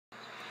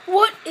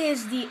What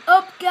is the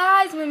up,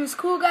 guys? My name is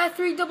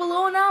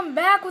CoolGuy300 and I'm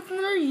back with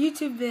another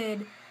YouTube vid.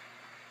 And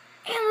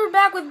we're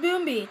back with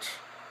Boom Beach.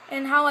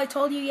 And how I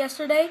told you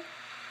yesterday,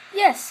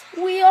 yes,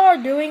 we are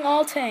doing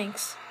all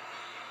tanks.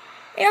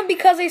 And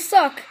because they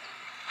suck,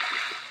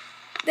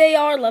 they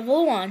are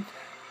level 1.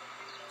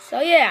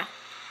 So yeah,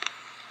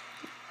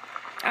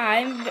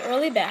 I'm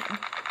really bad.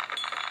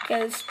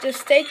 Because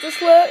just take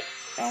this loot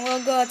and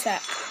we'll go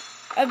attack.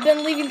 I've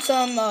been leaving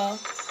some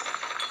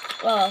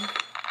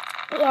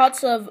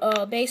lots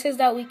of bases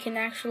that we can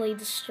actually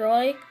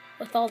destroy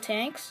with all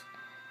tanks.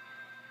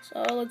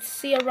 So let's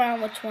see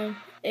around which one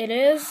it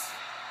is.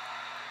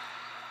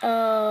 Sure,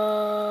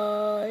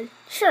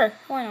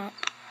 why not?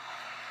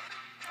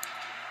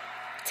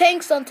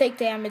 Tanks don't take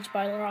damage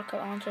by the rocket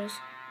launchers.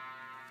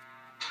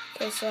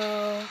 Okay, so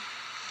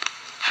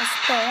let's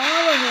put one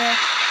over here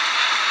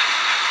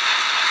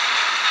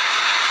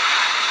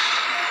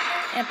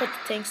and put the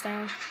tanks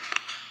down.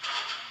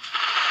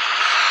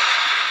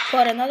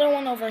 Put another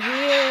one over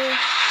here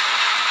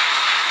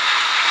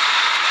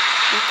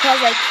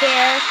because I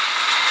care.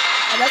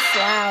 Oh, that's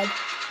loud.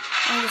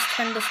 Let me just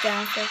turn this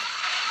down for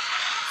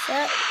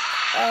set.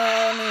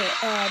 Let me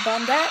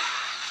bomb that.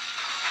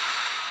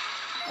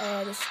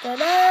 Destroy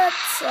that.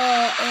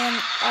 And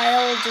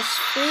I'll just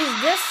freeze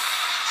this.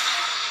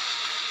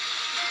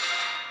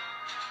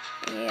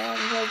 Yeah,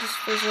 we'll just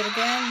freeze it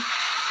again.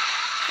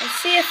 Let's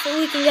see if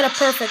we can get a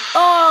perfect.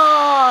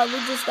 Oh, we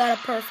just got a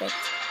perfect.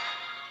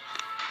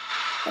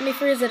 Let me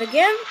freeze it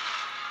again,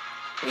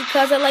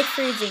 because I like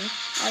freezing.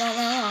 I don't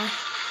know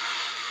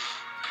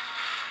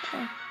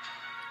why.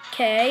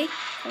 Okay,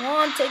 come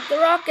on, take the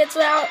rockets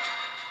out.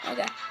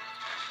 Okay,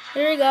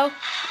 here we go.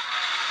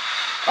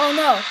 Oh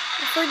no,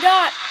 I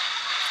forgot.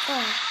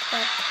 Oh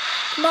crap.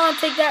 Come on,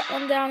 take that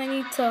one down. I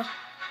need to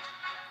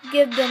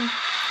give them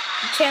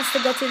a chance to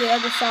go to the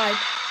other side.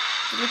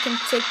 We can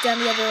take down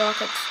the other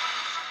rockets.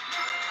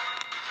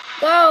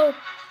 Go!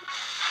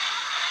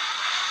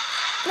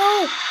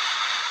 No!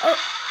 Oh.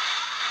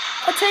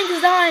 A tank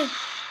is dying.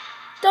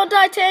 Don't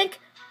die, tank.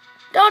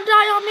 Don't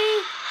die on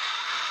me.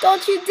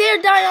 Don't you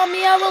dare die on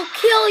me. I will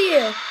kill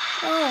you.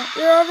 Oh,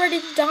 you're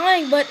already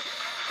dying, but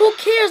who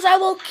cares? I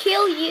will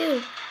kill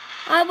you.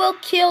 I will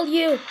kill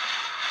you.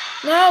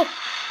 No.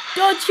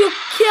 Don't you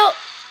kill.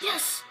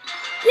 Yes.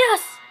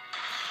 Yes.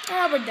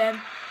 Ah, we're dead.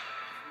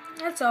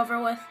 That's over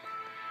with.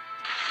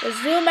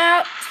 Just zoom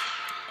out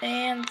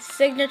and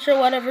signature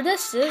whatever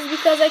this is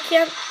because I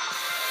can't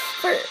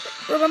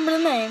remember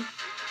the name.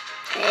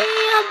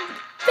 And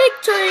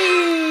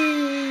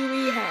victory!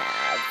 We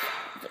have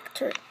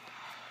victory.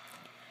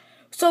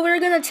 So we're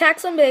going to attack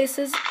some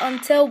bases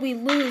until we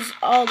lose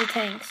all the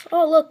tanks.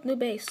 Oh, look, new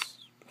base.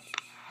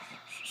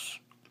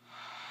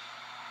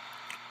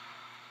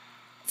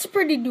 It's a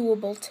pretty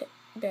doable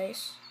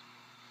base.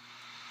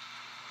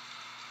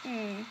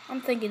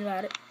 I'm thinking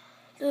about it.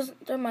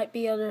 There might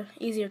be other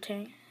easier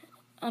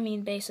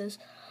bases.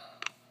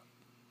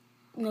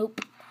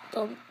 Nope.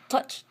 Don't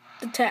touch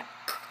the tech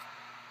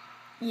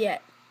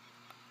yet.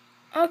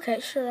 Okay,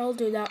 sure, I'll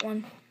do that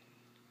one.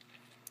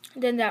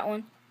 Then that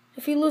one.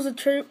 If you lose a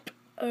troop,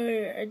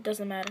 it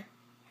doesn't matter.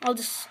 I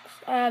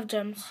have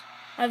gems.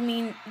 I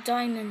mean,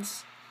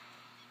 diamonds.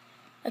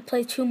 I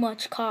play too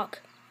much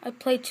cock. I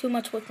play too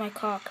much with my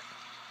cock.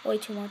 Way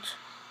too much.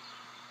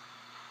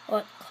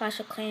 What? Clash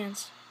of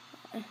Clans.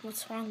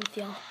 What's wrong with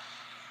y'all?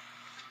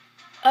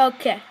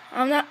 Okay,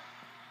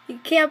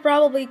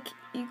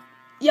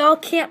 y'all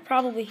can't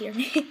probably hear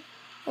me.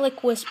 I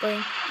like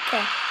whispering.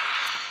 Okay.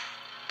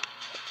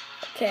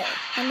 Okay,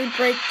 let me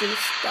break these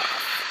stuff.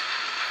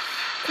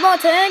 Come on,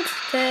 tanks!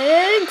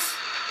 Tanks!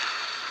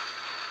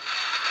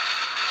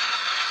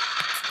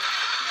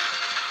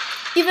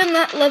 Even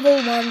at level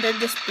 1, they're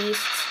just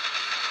beasts.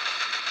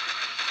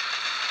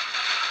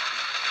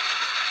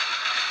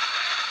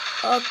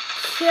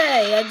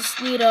 Okay, I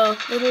just need a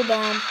little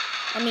bomb.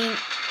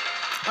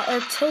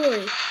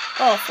 Artillery.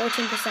 Oh,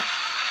 14%.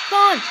 Come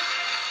on!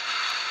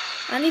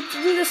 I need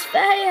to do this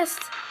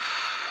fast.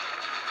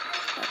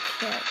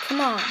 Okay,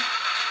 come on.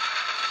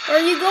 Where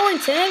are you going,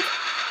 tank?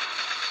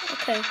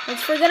 Okay,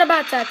 let's forget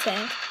about that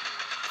tank.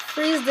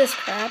 Freeze this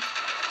crap.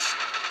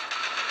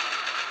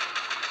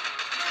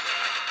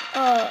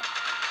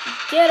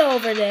 Get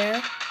over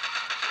there.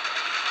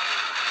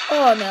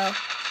 Oh no,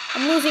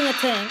 I'm losing a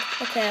tank.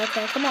 Okay,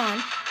 come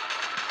on.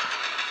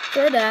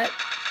 Throw that.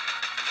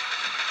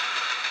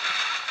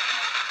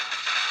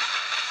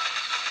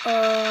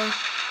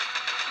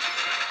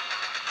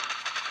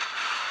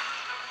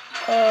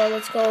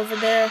 Let's go over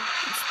there.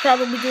 It's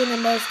probably doing the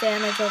most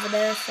damage over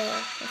there, so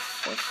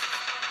let's just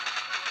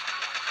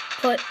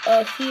put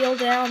a heal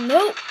down.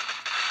 Nope.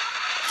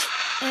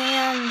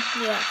 And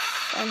yes,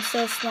 I'm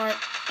so smart.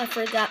 I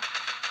forgot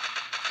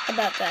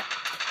about that.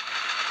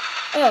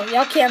 Oh,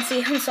 y'all can't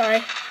see. I'm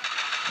sorry.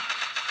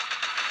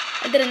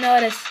 I didn't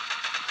notice.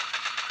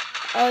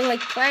 I was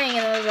like playing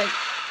and I was like,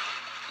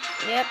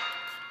 yep.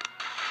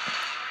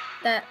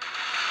 That.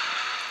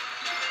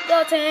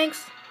 Go,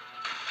 tanks.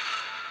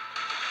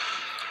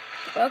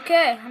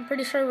 Okay, I'm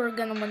pretty sure we're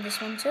gonna win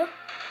this one too.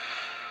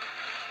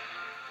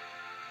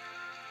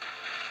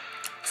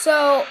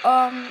 So,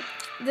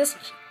 this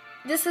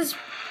is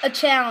a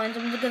challenge.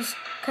 I'm just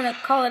gonna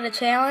call it a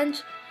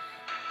challenge.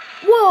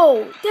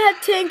 Whoa,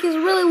 that tank is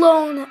really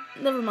low.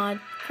 Never mind.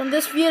 From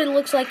this view, it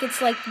looks like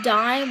it's like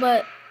dying,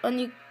 but when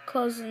you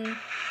close in,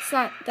 it's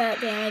not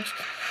that damaged.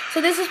 So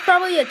this is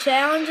probably a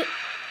challenge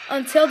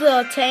until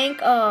the tank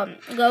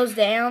goes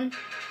down.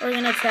 We're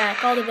gonna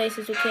attack all the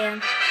bases we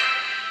can.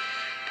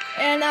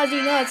 And as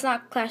you know, it's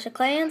not Clash of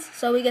Clans,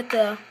 so we get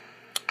the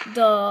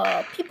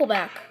people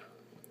back.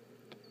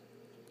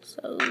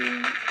 So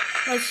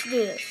let's do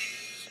this.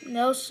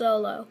 No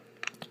solo.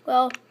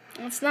 Well,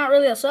 it's not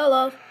really a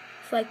solo.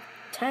 It's like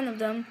 10 of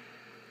them.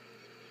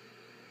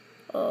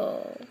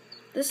 Oh,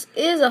 this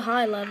is a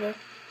high level,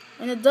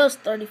 and it does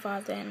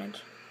 35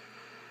 damage.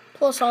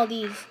 Plus all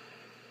these.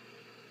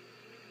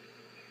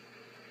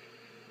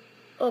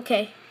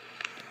 Okay.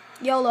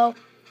 YOLO.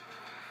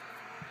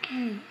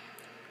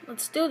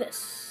 Let's do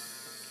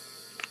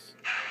this.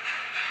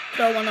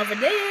 Throw one over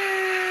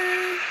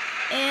there.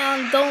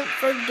 And don't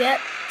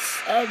forget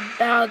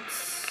about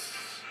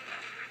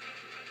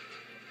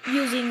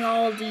using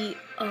all the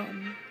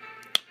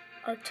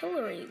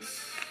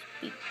artilleries,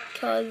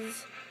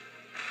 because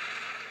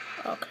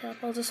oh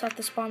crap, I'll just have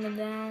to spawn them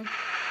down.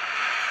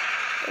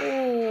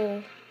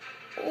 Oh,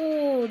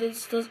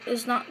 this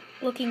is not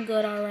looking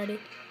good already.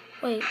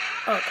 Wait,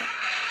 okay.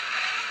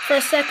 For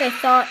a sec I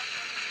thought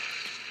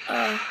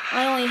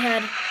I only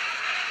had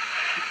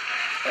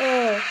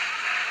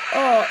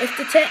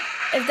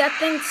if that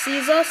thing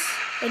sees us,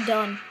 we're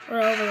done.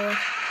 We're over with.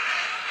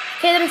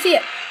 Okay, let me see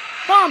it.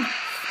 Bomb!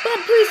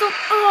 Bomb, please don't.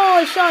 Oh,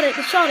 it shot it.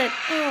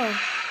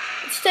 Oh,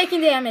 it's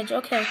taking damage.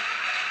 Okay.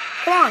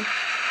 Come on.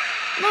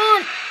 Come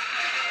on.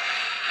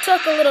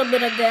 Took a little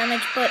bit of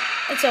damage, but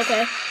it's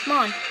okay. Come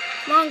on.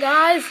 Come on,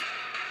 guys.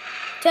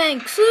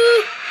 Tanks.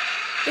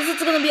 This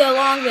is going to be a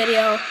long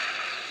video.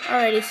 I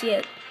already see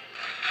it.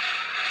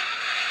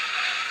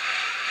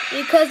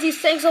 Because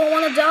these tanks don't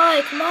want to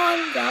die. Come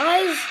on,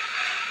 guys.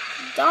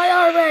 Die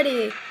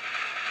already.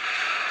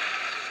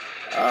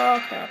 Oh,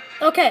 crap.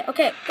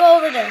 Okay. Go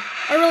over there.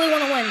 I really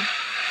want to win.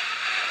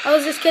 I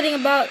was just kidding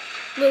about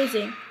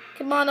losing.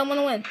 Come on, I want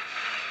to win.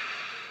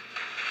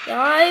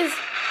 Guys.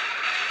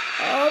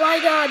 Oh, my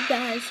God,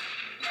 guys.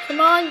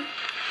 Come on.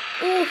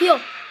 Ooh, heal.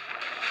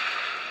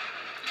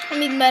 I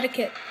need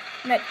medkit.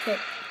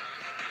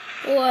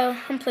 Oh,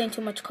 I'm playing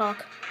too much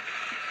cock.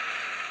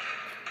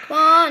 Come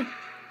on.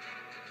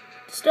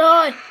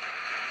 Destroy.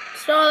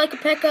 Destroy like a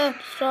P.E.K.K.A.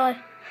 Destroy.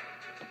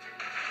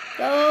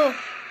 Go.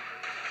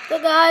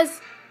 Go,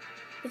 guys.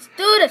 Let's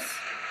do this.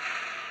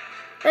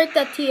 Break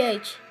that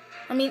TH.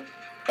 I mean,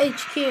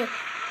 HQ.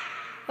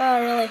 Oh,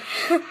 really?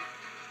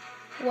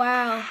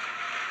 Wow.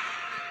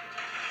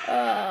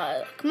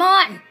 Come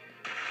on.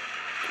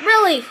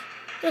 Really?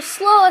 They're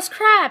slow as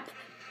crap.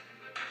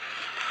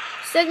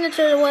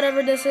 Signature,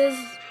 whatever this is.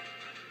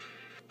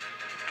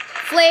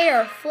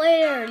 Flare.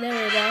 There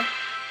we go.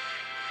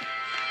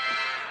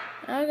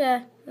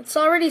 Okay. It's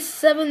already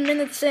 7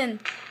 minutes in.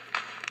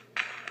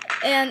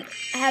 And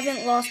I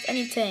haven't lost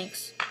any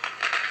tanks.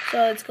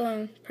 So it's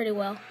going pretty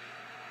well.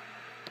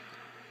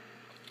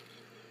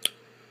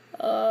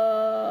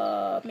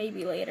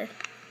 Maybe later.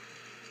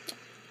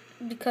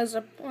 Because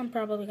I'm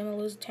probably going to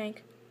lose a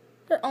tank.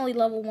 They're only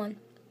level 1.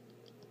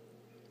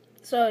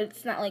 So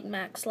it's not like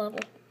max level.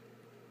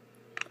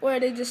 Where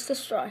they just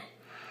destroy.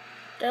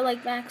 They're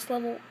like max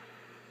level.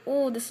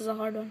 Ooh, this is a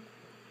hard one.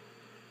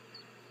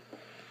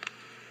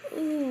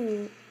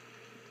 Ooh.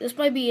 This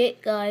might be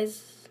it,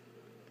 guys.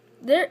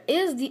 There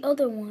is the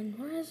other one.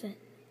 Where is it?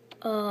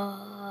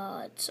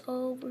 It's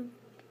over.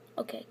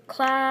 Okay,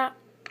 Clash.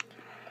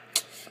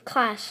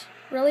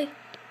 Really?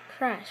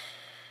 Crash.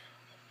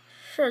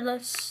 Sure,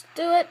 let's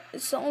do it.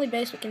 It's the only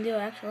base we can do,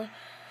 actually.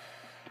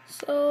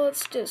 So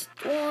let's just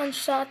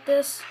one-shot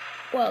this.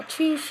 Well,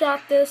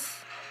 two-shot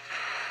this.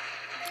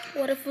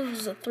 What if it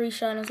was a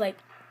 3-shot and it was like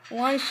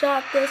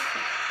one-shot this,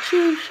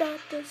 2-shot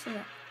this,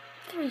 and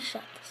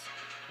 3-shot this?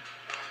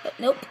 But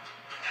nope.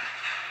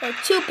 They're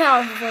too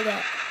powerful for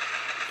that.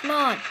 Come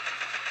on.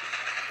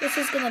 This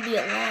is gonna be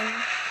a long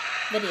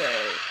video.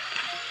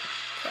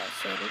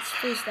 So let's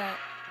freeze that.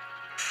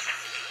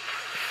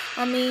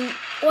 I mean,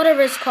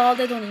 whatever it's called,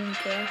 I don't even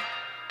care.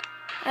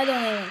 I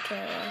don't even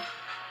care.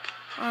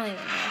 I don't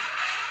even know.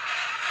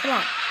 Come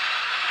on.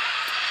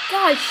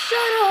 Guys,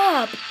 shut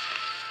up!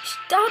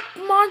 Stop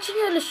launching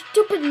your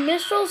stupid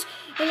missiles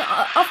and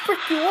I'll frick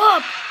you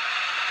up.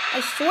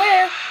 I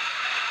swear.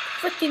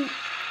 Freaking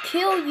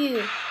kill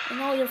you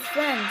and all your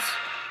friends.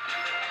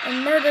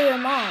 And murder your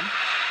mom.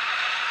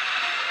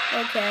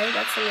 Okay,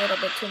 that's a little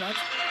bit too much.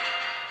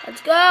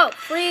 Let's go.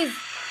 Freeze.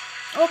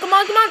 Oh, come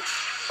on.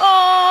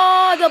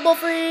 Oh, double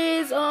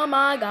freeze. Oh,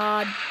 my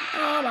God.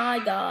 Oh, my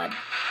God.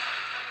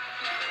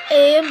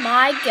 Oh,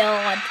 my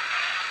God.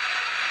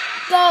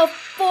 Go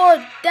for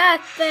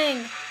that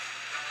thing.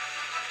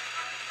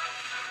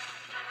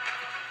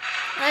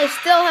 I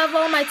still have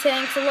all my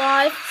tanks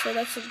alive, so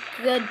that's a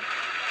good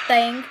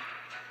thing.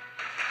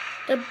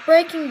 They're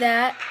breaking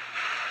that.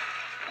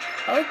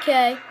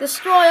 Okay,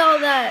 destroy all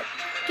that.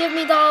 Give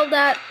me all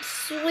that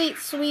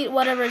sweet,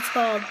 whatever it's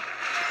called.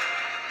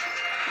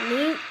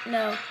 Loot?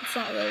 No, it's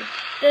not loot.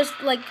 There's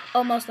like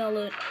almost no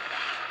loot.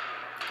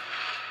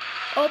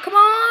 Oh, come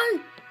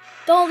on!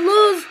 Don't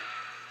lose!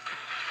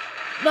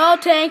 No,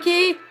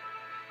 Tanky!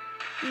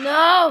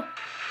 No!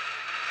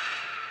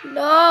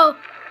 No!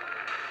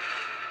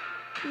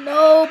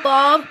 No,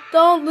 Bob!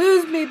 Don't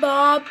lose me,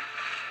 Bob!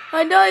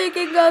 I know you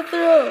can go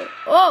through!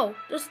 Oh,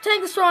 there's a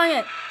tank destroying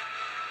it!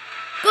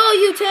 Go,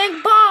 you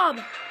tank! Bob!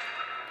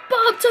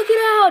 Bob took it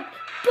out!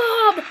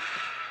 Bob!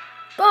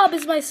 Bob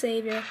is my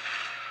savior.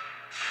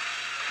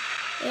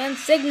 And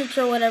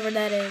signature, whatever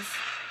that is.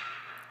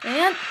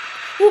 And...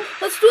 ooh,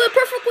 let's do it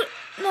perfectly!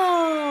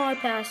 No, I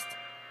passed.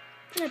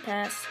 I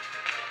passed.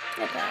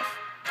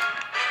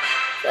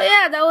 So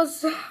yeah, that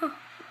was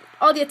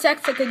all the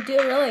attacks I could do,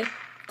 really.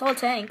 With all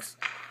tanks.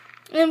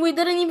 And we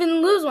didn't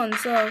even lose one,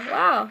 so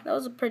wow, that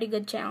was a pretty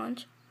good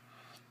challenge.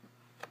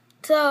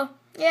 So,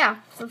 yeah,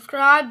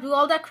 subscribe, do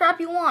all that crap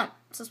you want.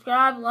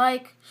 Subscribe,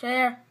 like,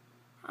 share.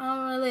 I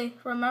don't really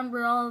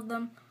remember all of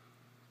them.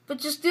 But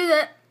just do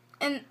that.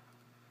 And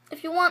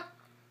if you want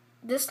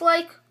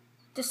dislike,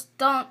 just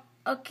don't.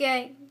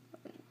 Okay.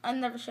 I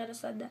never should have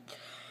said that.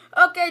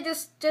 Okay,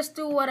 just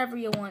do whatever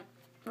you want.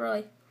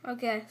 Really.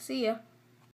 Okay, see ya.